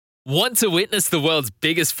Want to witness the world's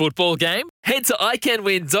biggest football game? Head to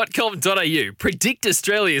iCanWin.com.au, predict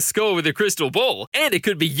Australia's score with a crystal ball, and it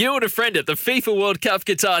could be you and a friend at the FIFA World Cup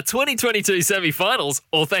Qatar 2022 semi-finals,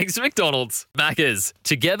 all thanks to McDonald's. Maccas,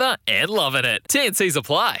 together and loving it. T&Cs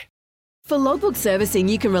apply. For logbook servicing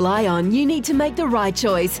you can rely on, you need to make the right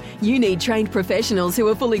choice. You need trained professionals who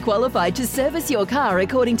are fully qualified to service your car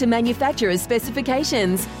according to manufacturer's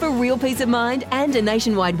specifications. For real peace of mind and a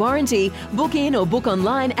nationwide warranty, book in or book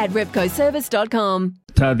online at repcoservice.com.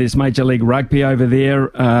 There's Major League Rugby over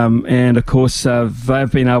there, and of course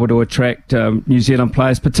they've been able to attract New Zealand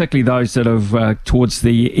players, particularly those that have towards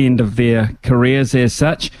the end of their careers as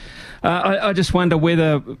such. I just wonder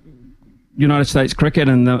whether United States cricket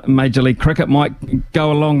and the Major League Cricket might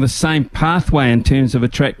go along the same pathway in terms of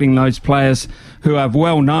attracting those players who are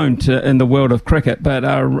well known in the world of cricket, but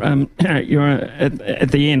are you're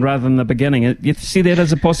at the end rather than the beginning. You see that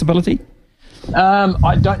as a possibility?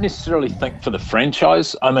 I don't necessarily think for the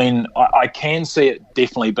franchise. I mean, I can see it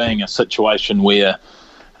definitely being a situation where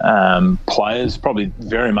players, probably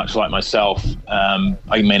very much like myself,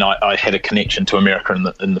 I had a connection to America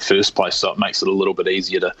in the first place, so it makes it a little bit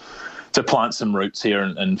easier to plant some roots here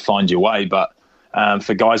and find your way. But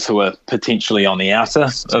for guys who are potentially on the outer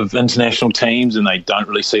of international teams and they don't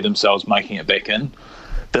really see themselves making it back in,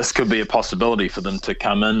 this could be a possibility for them to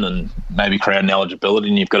come in and maybe create an eligibility,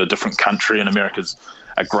 and you've got a different country, and America's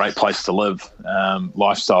a great place to live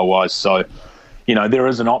lifestyle-wise. So, there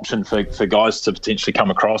is an option for guys to potentially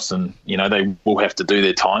come across, and, they will have to do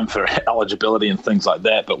their time for eligibility and things like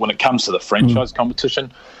that. But when it comes to the franchise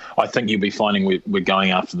competition, I think you'll be finding we're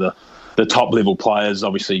going after the top level players,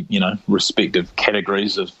 obviously, respective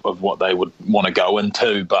categories of what they would want to go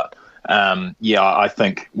into. But I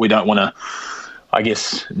think we don't want to,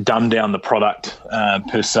 dumb down the product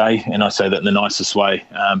per se. And I say that in the nicest way,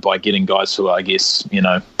 by getting guys who are,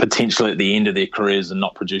 potentially at the end of their careers and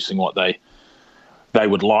not producing what they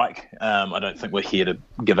would like. I don't think we're here to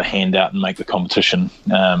give a handout and make the competition,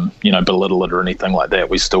 belittle it or anything like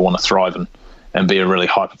that. We still want to thrive and be a really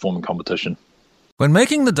high-performing competition. When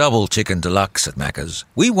making the double chicken deluxe at Macca's,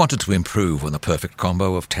 we wanted to improve on the perfect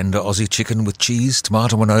combo of tender Aussie chicken with cheese,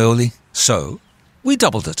 tomato and aioli. So, we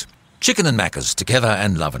doubled it. Chicken and Macca's, together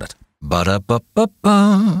and loving it.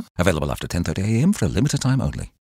 Ba-da-ba-ba-ba. Available after 10:30 a.m. for a limited time only.